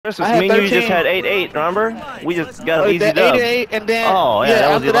Christmas. I had Me and you 13. just had 8-8. Remember? We just got an easy dub. 8-8, and then Oh yeah, that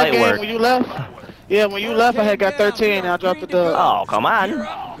was after the that light game work. when you left, when you left, I had got 13 and I dropped the dub. Oh come on.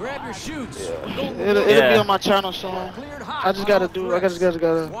 Grab your shoots. It'll be on my channel soon. I just gotta do. I just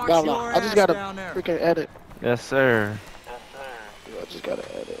gotta freaking edit. Yes sir. I just gotta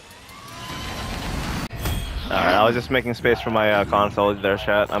edit. Alright, I was just making space for my console there,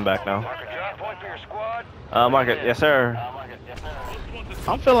 chat. I'm back now. Mark it. Yes sir.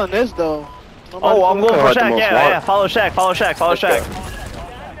 I'm feeling this though. Oh, I'm going for the Shaq. most Yeah. Follow Shaq. Follow Shaq.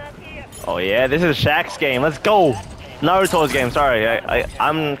 Oh yeah, this is Shaq's game. Let's go. Naruto's game. Sorry,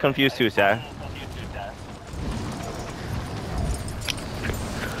 I'm confused too, Shaq.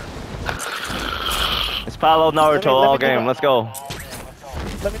 It's follow Naruto all game. Let's go.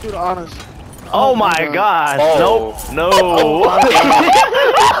 Let me do the honors. Oh my God! Oh. Nope, no.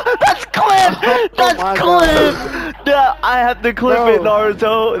 That's clip. That's clip. I have to clip it,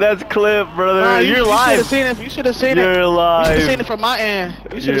 Naruto. That's clip, brother. Nah, You're live. You should have seen it. You're live. You should have seen it from my end.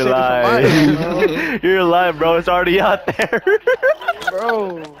 You're live. You're live, bro. It's already out there.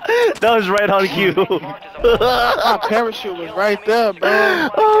 Bro. That was right on cue. My parachute was right there, bro.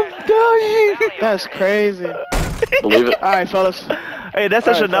 I'm dying. That's crazy. Believe it. All right, fellas. Hey, that's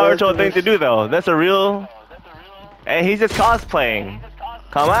such a Naruto thing to do, though. That's a real. Hey, he's just cosplaying.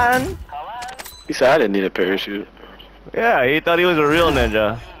 Come on. He said I didn't need a parachute. Yeah, he thought he was a real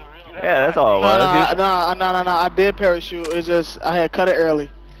ninja. Yeah, that's all it was. No. I did parachute. It's just I had cut it early.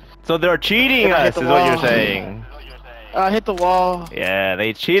 So they're cheating us, is what you're saying. I hit the wall. Yeah,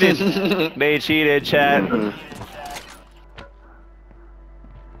 they cheated. They cheated, chat.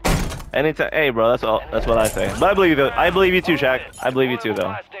 Anytime, hey, bro, that's all. That's what I say. But I believe you. I believe you too, Shaq. I believe you too,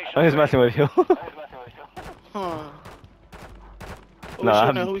 though. I'm just messing with you. Huh.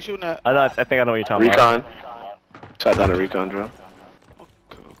 No, Who we shooting at? I think I know what you're talking about. Recon. Shot down a recon drill.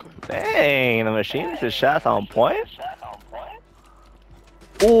 Dang, the machines is shots on point.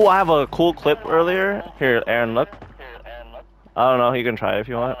 Ooh, I have a cool clip earlier. Here, Aaron, look. I don't know. You can try it if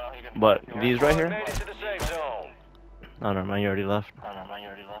you want. But these right here. Oh, never mind. You already left.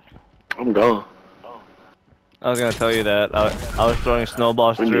 I'm gone. I was gonna tell you that I was throwing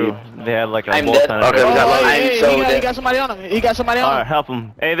snowballs through. They had like a bolt dead. on it. Okay, we got he got somebody on him. He got somebody on him. Alright, help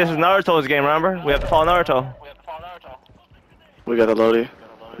him. Hey, this is Naruto's game, remember? We have to follow Naruto. We got a loadie.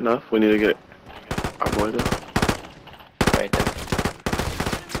 Enough. We need to get our boy there. Right there.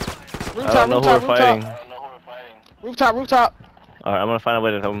 I don't know who we're fighting. Rooftop. Alright, I'm gonna find a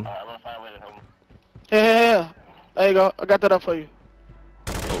way to help him. Yeah. There you go. I got that up for you.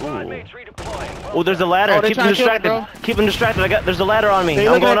 Oh, there's a ladder. Oh, Keep him distracted. Keep him distracted. There's a ladder on me.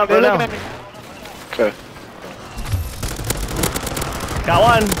 I'm going up right now. Okay. Got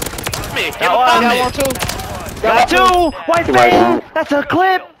one. Got one too. Got two. White Fang. That's a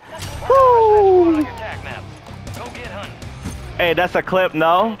clip. Woo. Hey, that's a clip.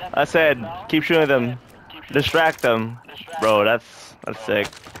 No, I said keep shooting them. Distract them, bro. That's sick.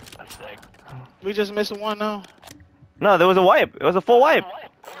 We just missing one now. No, there was a wipe. It was a full wipe.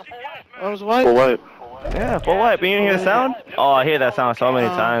 That was white. Full wipe. Yeah, full wipe. You didn't hear the sound? Oh, I hear that sound so many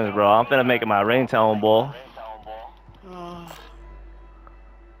times, bro. I'm finna make it my ringtone, boy.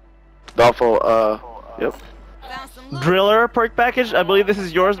 Doubtful, yep. Driller perk package. I believe this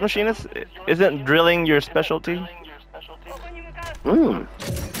is yours, Machinist. Isn't drilling your specialty? Mm.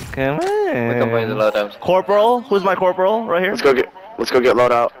 Come We can find the on. loadouts. Corporal? Who's my corporal? Right here? Let's go get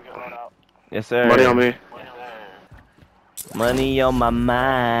loadout. Yes, sir. Money on me. Money on my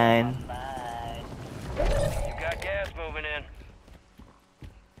mind. You got gas moving in.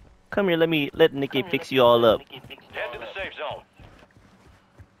 Come here, let Nikki fix you all up. Head to the safe zone.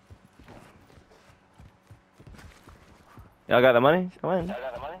 Y'all got the money? Come on.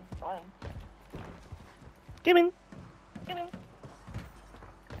 Give me.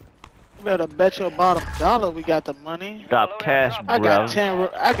 You better bet your bottom dollar we got the money. Drop cash, bro.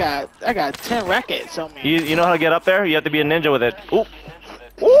 I got 10 rackets on me. You know how to get up there? You have to be a ninja with it. Ooh.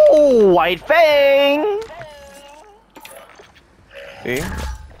 Ooh, White Fang! See?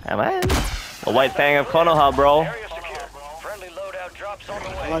 Come on. The White Fang of Konoha, bro. Area secure. Friendly loadout drops on the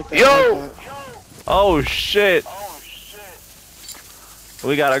way. Like that, Yo! like that. Oh, shit.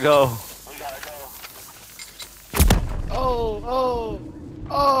 We gotta go.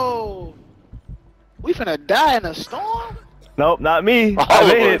 Oh! We finna die in a storm? Nope, not me. I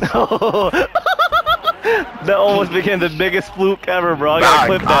made it. That almost became the biggest fluke ever, bro. I gotta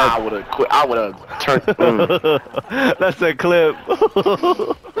clip that. I would've quit. I would've turned. That's a clip.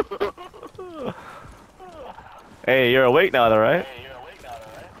 Hey, you're awake now, though, right?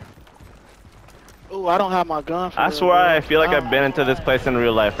 Ooh, I don't have my gun. For I real, swear bro. I feel like I've Nah. been into this place in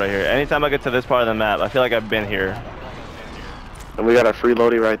real life right here. Anytime I get to this part of the map, I feel like I've been here. And we got a free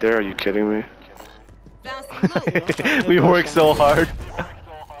loadie right there. Are you kidding me? We work so hard.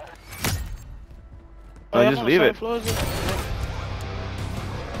 Oh, No, just leave it. Floor,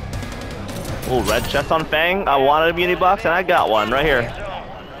 Oh, red chest on Fang. I wanted a beauty box and I got one right here.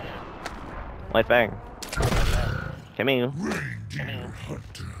 My Fang. Come here.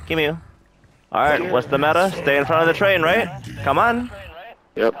 Come here. Alright, what's the meta? Stay in front of the train, right? Come on.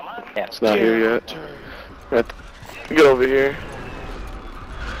 Yep. Yeah. It's not here yet. Right. Get over here.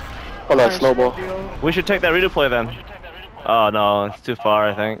 Hold on, snowball. We should take that redeploy then. Oh no, it's too far,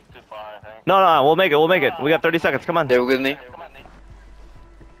 I think. No, we'll make it, we'll make it. We got 30 seconds, come on. They're with me.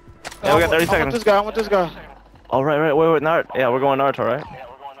 Yeah, we got 30 seconds. I want this guy. Oh, right, wait, Nart. Yeah, we're going Naruto, right?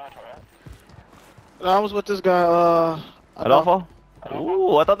 No, I was with this guy, Adolfo?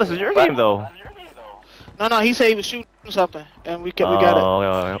 Ooh, I thought this was your game though. No, he said he was shooting something, and we got it.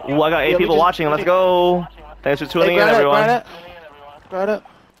 Okay. Ooh, I got 8 people watching, let's go. Thanks for tuning in, everyone. Grab it.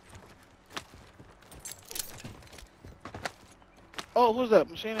 Oh, who's that?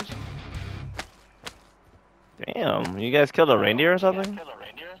 Machinist? Damn, you guys killed a reindeer or something?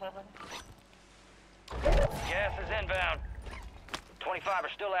 Gas is inbound. 25 are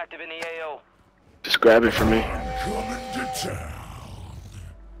still active in the AO. Just grab it for me.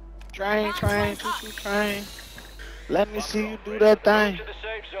 Train, train. Let me see you do that thing. To the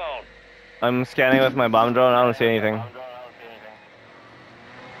safe zone. I'm scanning with my bomb drone, I don't see anything.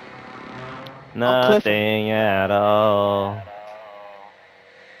 Nothing at all.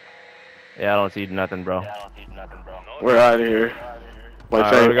 Yeah, I don't see nothing, bro. We're out of here. My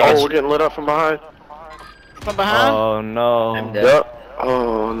Fang. Oh, we're getting lit up from behind. From behind? Oh no. I'm dead. Yep.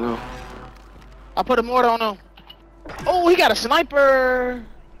 Oh no. I put a mortar on him. Oh, he got a sniper.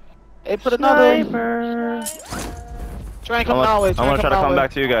 They put another. Train coming our way. I'm gonna try to come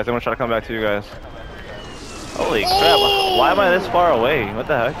back to you guys. Holy crap. Why am I this far away? What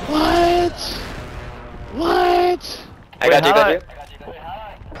the heck? What? I got you.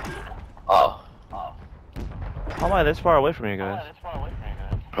 Oh. How am I this far away from you guys?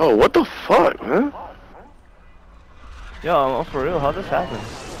 Oh, what the fuck, man? Yo, I'm for real. How'd this happen?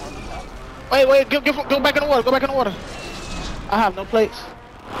 Wait, go back in the water. I have no plates.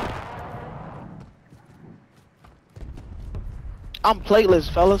 I'm plateless,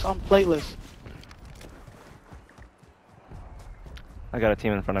 fellas. I'm plateless. I got a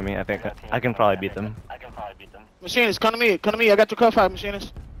team in front of me. I think I can probably beat them. Machinist, come to me. I got your cuff out,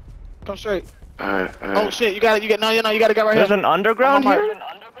 machinist. Come straight. Alright. Oh shit, you got it. You got right here. There's an underground here?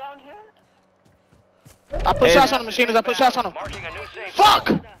 I put shots on the machinist. Marking a new safe.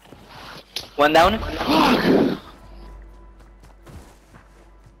 Fuck! One down. Fuck!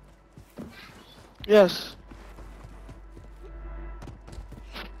 Yes.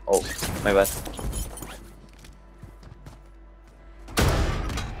 Oh, my bad.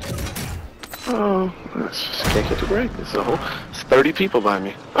 Oh, let's just can't get the break. It's 30 people by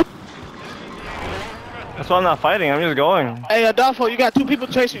me. That's why I'm not fighting. I'm just going. Hey, Adolfo, you got 2 people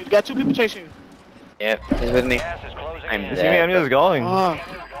chasing you. Yep, he's with me. Gas is closing I'm in. You see me? I'm just going. Oh.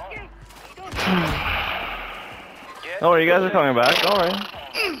 Don't worry, you guys are coming back. Don't worry.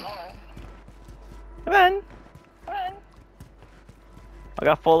 Come on. I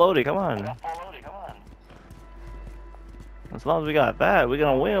got full loadie. Come on. As long as we got that, we're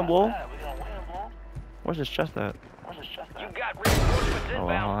gonna win, boy. Where's this chest at? You got reinforcements Oh,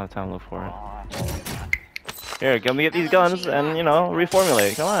 I inbound. don't have time to look for it. Here, let me get these guns and, you know,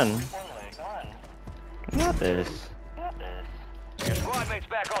 reformulate. Come on. I got this. Your squad mate's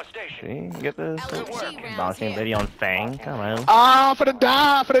back on station. See? Get this. Bouncing video on Fang. Come on. Ah, for the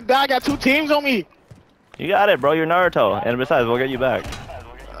die. I got 2 teams on me. You got it, bro. You're Naruto. And besides, we'll get you back.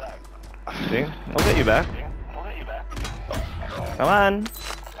 See? We'll get you back. Come on.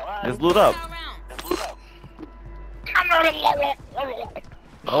 Just loot up.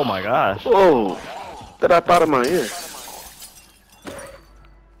 Oh my gosh. Whoa. Get up out of my ear.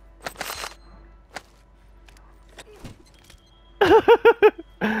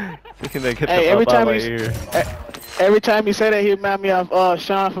 Hey, every time he say that, he remind me of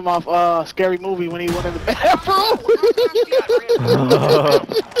Sean from off Scary Movie when he went in the bathroom.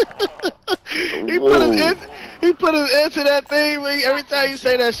 He put his into that thing every time you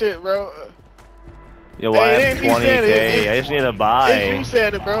say that shit, bro. Yo, I have 20K. I just need to buy. Hey, you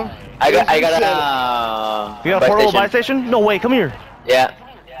said it, bro. I got You got a portable buy station? No way, come here. Yeah.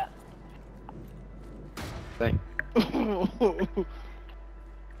 Thank.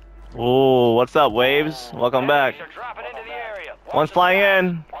 Ooh, what's up, Waves? Welcome back. They're dropping into the area. One's flying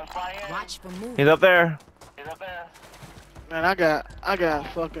in. Watch for movement. He's up there. Man, I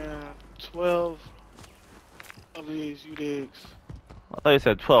got fucking 12 of these, you digs. I thought you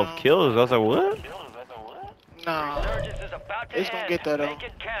said 12 kills. I was like, what? Nah, Resurgence is about to it's gonna end. get that, though. Make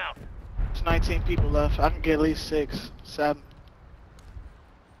it count. it's 19 people left. I can get at least 6, 7.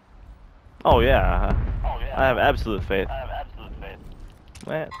 Oh yeah. I have absolute faith.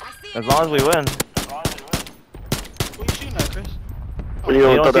 Man, as long as we win. Who you shooting at, Chris? When you You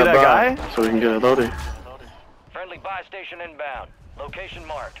don't don't throw see that that by, so we can get a loading. Friendly buy station inbound. Location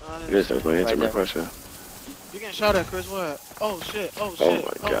marked. Yes, that's my answer my question. You getting shot at, Chris? What? Oh shit! Oh Oh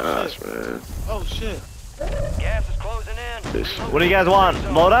shit! my gosh, man. Oh shit! Gas is closing in. This. What do you guys want?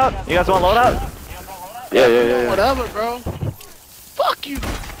 Loadout? You guys want loadout? Yeah. Whatever, bro. Fuck you.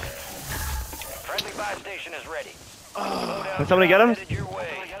 Friendly buy station is ready. Can somebody get him? Headed your way.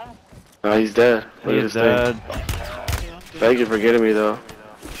 No, he's dead. Look at He's this thing. dead. Yeah, I'm Thank you for getting me though.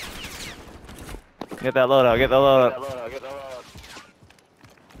 Get that loadout. Get that loadout.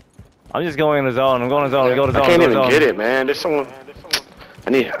 I'm just going in the zone. I'm going in the zone. Go to zone. I can't go to even zone. get it, man. There's someone. I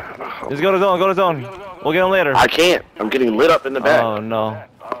need. Just go to zone. Go to zone. We'll get him later. I can't. I'm getting lit up in the back. Oh no.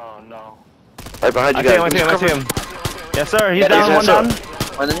 Right behind you I see him. I guys. see him. I see him. Yes, sir. He's Yeah, down. One he's down. down.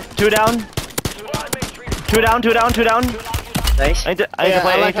 One minute. Two down. Two down. Two down. Two down. Nice. I need to play. I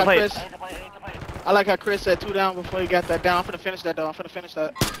I need like to how play. Chris. I like how Chris said 2 down before he got that down. I'm finna finish that though. I'm finna finish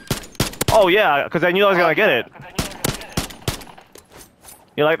that. Oh yeah, because I knew I was gonna get it.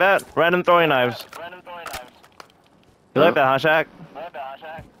 You like that? Random throwing knives. You like that, huh, Shaq?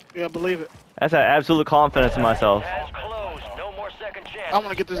 Yeah, believe it. That's an absolute confidence in myself. Gas closed. No more second chance. I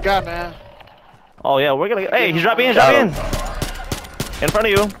wanna get this guy, man. Oh yeah, we're gonna get. Hey, he's dropping in. He's dropping in. In front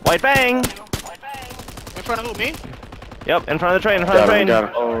of you, White Fang. In front of who? Me? Yep, in front of the train. In front of the train. Got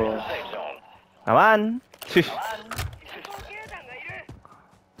him. Oh. Come on.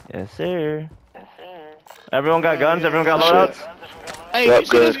 Yes, sir. Everyone got guns. Everyone got loadouts. Hey, Yep, you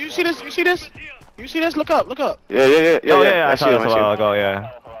see good. this? You see this? You see this? You see this? Look up! Look up! Yeah. Oh yeah, I see saw him, this a I see while him. ago.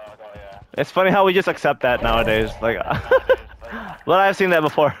 Yeah. It's funny how we just accept that nowadays. Like, but I've seen that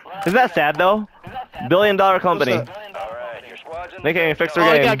before. Isn't that sad though? Billion-dollar company. What's All right, your squad's in They can't even fix their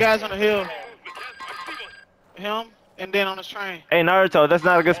Oh, he game. got guys on the hill. Him and then on this train. Hey Naruto, that's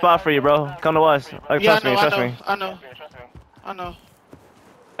not a good spot for you, bro. Come to us. Like, Yeah, trust me, trust me. I know.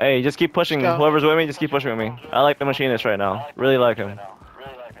 Hey, just keep pushing. Let's go. Whoever's with me, just keep pushing with me. I like the machinist right now. Really like him.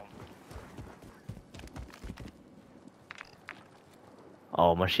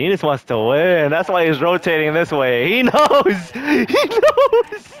 Oh, machinist wants to win. That's why he's rotating this way. He knows. He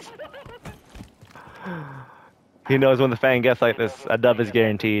knows. He knows when the Fang gets like this, a dub is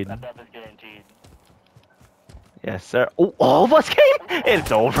guaranteed. Yes, sir. Oh, all of us came?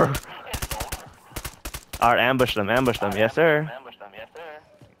 It's over. Alright, ambush them, yes sir.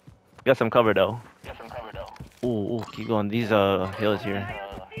 Got some cover though. Ooh, keep going. These hills here.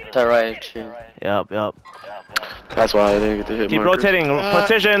 To right. Too. Yep. That's why I didn't get to hit Keep markers.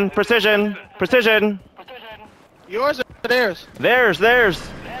 rotating. Precision. Yours or theirs? Theirs.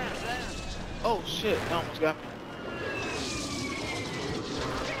 Oh shit! That almost got me.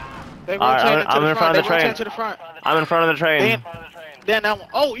 They Alright, rotated to I'm the in front. front of the They train. rotated to the front. I'm in front of the train. Then that one.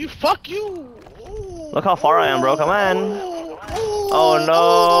 Oh, you fuck you! Ooh, Look how far I am, bro. Come on. ooh, Oh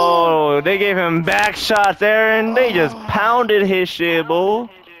no, they gave him back shots, Aaron. They just pounded his shit, boo.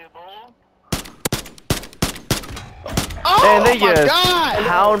 Oh And they my just god!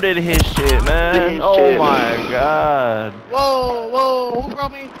 pounded his shit, man. Shit. Oh my god. Whoa! Who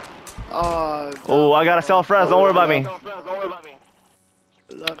brought me? Oh, I got a self-res. Don't worry about me.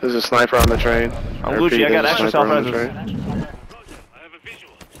 There's a sniper on the train. I'm Gucci. I got There's a extra sniper on the self-reses. train.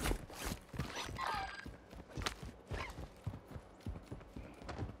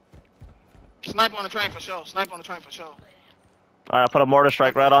 Sniper on the train for sure. Alright, I put a mortar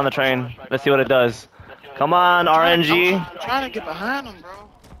strike right on the train. Let's see what it does. Come on, RNG. I'm trying to get behind him, bro.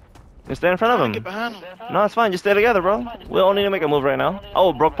 Just stay in front of Get him. behind him. No, it's fine. Just stay together, bro. We don't need to make a move right now.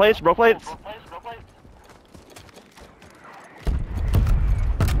 Oh, broke plates.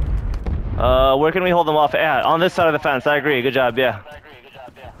 Where can we hold them off? Yeah, on this side of the fence. I agree. Good job. Yeah.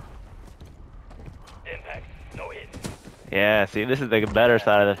 Impact. No hit. Yeah, see, this is the better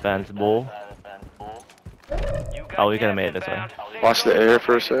side of the fence, bull. Oh, we could have made it this way. Watch the air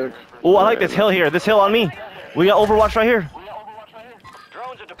for a sec. Oh, I like this hill here. This hill on me. We got Overwatch right here.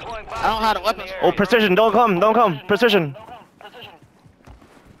 Drones are deploying. I don't have the weapons. Oh, precision. Don't come. Precision.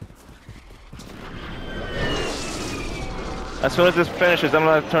 As soon as this finishes, I'm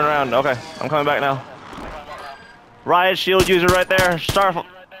gonna turn around. Okay, I'm coming back now. Riot shield user right there.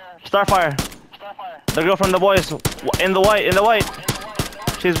 Starfire. The girl from the boys. In the white, in the white.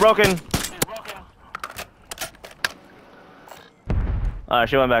 She's broken. Alright,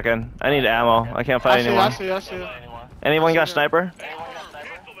 she went back in. I need ammo. I can't find anyone. I see you. Anyone got sniper?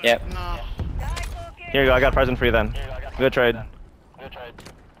 Yep. No. Here you go, I got a present for you then. Good trade.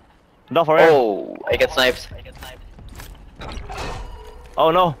 Duffel, right here. Oh, I get sniped.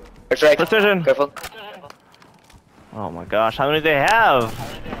 Oh no. Extract. Precision. Careful. Oh my gosh, how many do they have?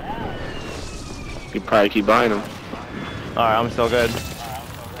 You probably keep buying them. Alright, I'm still good.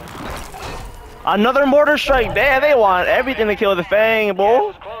 Another mortar strike! Damn, they want everything to kill the Fang,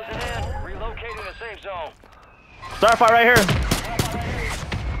 bull. Gas is closing in. Relocating the safe zone. Starfire right here.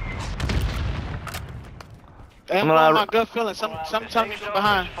 I'm gonna- my gut feeling. Sometimes you go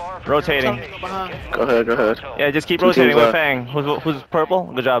behind. Rotating. Sometimes you go behind. Go ahead, go ahead. Yeah, just keep Two rotating teams with left. Fang. Who's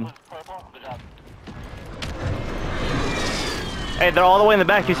purple? Good job. Hey, they're all the way in the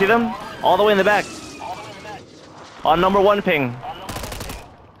back. You see them? All the way in the back. On number 1 ping.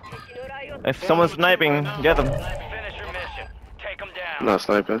 If someone's sniping, get them. Finish your mission. Take them down. I'm not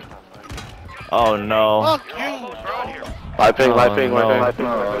sniping. Oh no. Fuck you, bro. Light ping, light Oh, ping, no. light ping.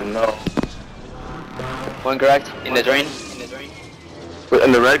 Oh no. One cracked. In the drain. Wait,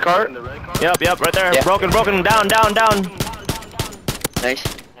 in the red cart? Yep, right there. Yeah. Broken, down. Nice.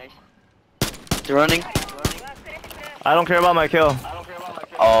 They're running. I don't care about my kill.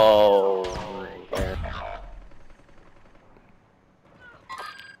 Oh.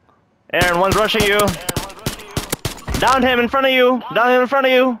 Aaron, one's rushing you. Down him in front of you.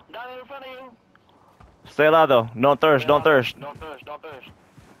 Stay alive though. Don't thirst.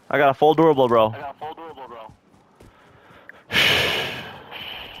 I got a full durable, bro.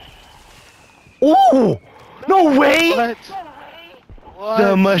 Ooh! No way! What? What?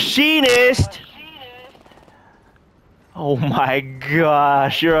 The machinist! Oh my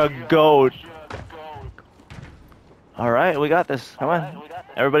gosh, you're a goat. Alright, we got this. Come on.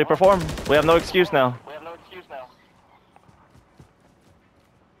 Everybody perform. We have no excuse now.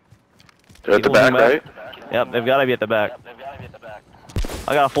 They're at the Keep back, moving right? Yep, they've gotta be at the back.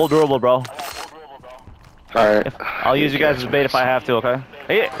 I got a full durable, bro. Alright. I'll use you guys as bait if I have to, okay?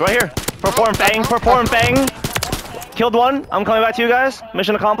 Hey, right here. Perform Fang. Killed one. I'm coming back to you guys.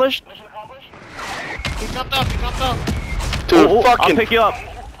 Mission accomplished. He jumped up. Dude, I'll fucking. pick you up.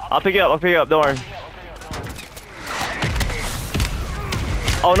 Don't worry.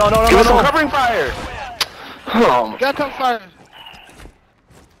 Oh no. Give us some covering fire! Oh, Got come fire.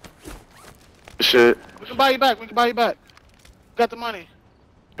 shit. We can buy you back. Got the money.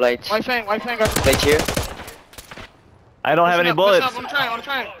 Blade. White Fang got the Blade here. I don't have any bullets. On the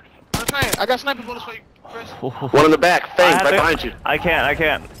train. I got sniper bullets for you, Chris. One in the back. Fang, right behind you. I can't.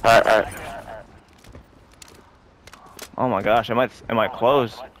 Alright. Oh my gosh, it might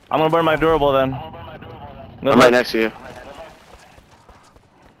close. I'm gonna burn my durable then. I'm right next to you.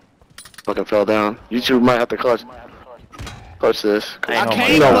 Fucking fell down. You two might have to clutch this. I Oh can't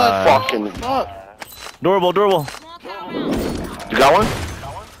my No God. fucking. Fuck. Durable. You got one?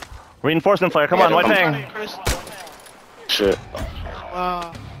 Reinforcement flare. Come on, White Fang. Chris. Shit.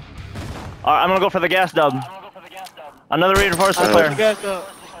 Wow. Alright, I'm gonna go for the gas dub. Another reinforcement flare. You got the.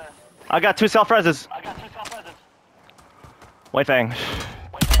 I got 2 self-reses. White Fang.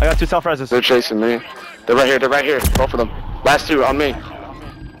 I got 2 self-reses. They're chasing me. They're right here. Both of them. Last 2 on me.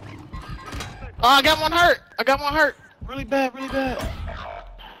 Oh, I got one hurt. Really bad.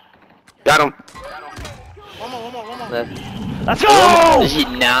 Got him. One more. Left. Let's go!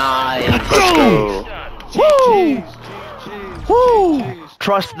 Nice. Let's go. Woo! Woo! Jeez.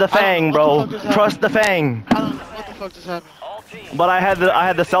 Trust the Fang, what bro. the fuck just Trust the Fang. I don't know what the fuck just happened. All teams. But I had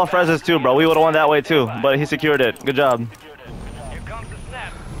the self-reses too, bro. We would have won that way too. But he secured it. Good job. Here comes the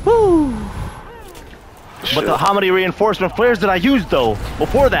snap. Woo! Shit. But how many reinforcement flares did I use though?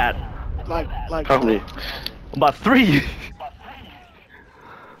 Before that? Like. How many? About 3.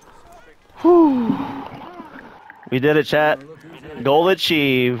 Whew. We did it, chat. Goal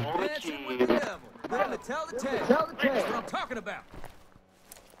achieved. Tell the tale. That's what I'm talking about.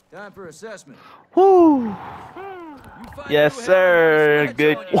 Time for assessment. Whew. You find Yes, new sir. help,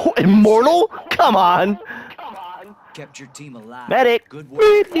 Good. scratch on Oh, immortal? Come on. you. Kept your team alive. Medic. Good work.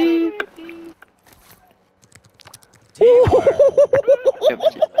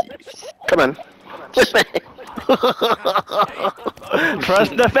 Come on.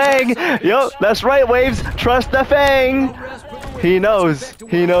 Trust the Fang. Yo, that's right, Waves. Trust the Fang. He knows.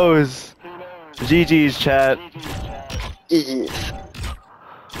 GG's, chat. GG's.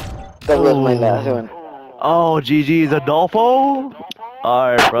 That was my last one. Oh, GG's Adolfo.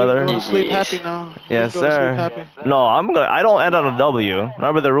 Alright, brother. Go to sleep happy now. Yes, Go to sleep sir. happy. No, I don't end on a W.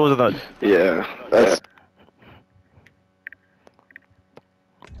 Remember the rules of the. Yeah, that's.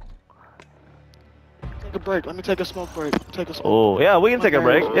 Take a break. Let me take a smoke break. Take a smoke. Oh, yeah, we can take a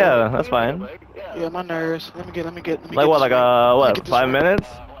break. Yeah, that's fine. Yeah, my nerves. Let me get. Like what? Like what? get this 5 right.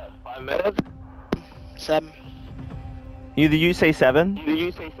 minutes? 7. You say 7?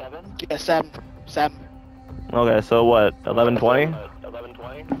 Yeah, 7. 7. Okay, so what? 11:20?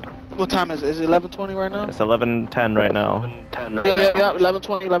 What time is it? Is it 11:20 right now? It's 11:10 right now. Yeah.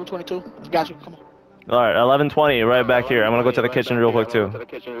 11:20, 11:22. Got you. Come on. All right, 11:20, right back here. I'm gonna go to the kitchen real quick too.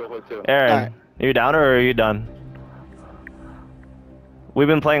 Aaron, Alright. you down or are you done? We've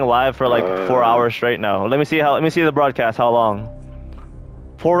been playing live for like 4 hours straight now. Let me see the broadcast. How long?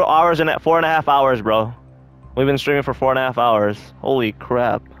 4 hours and 4.5 hours, bro. We've been streaming for 4.5 hours. Holy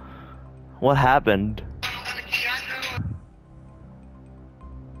crap! What happened?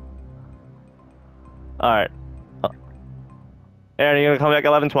 All right. Aaron, you gonna come back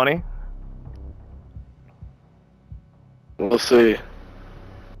 11:20? We'll see.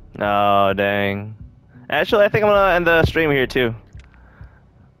 Oh, dang. Actually, I think I'm gonna end the stream here too.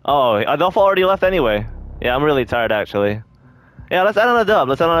 Oh, Adolfo already left anyway. Yeah, I'm really tired actually. Yeah, let's end on a dub.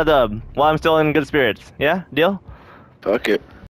 Let's end on a dub. While I'm still in good spirits. Yeah? Deal? Fuck it.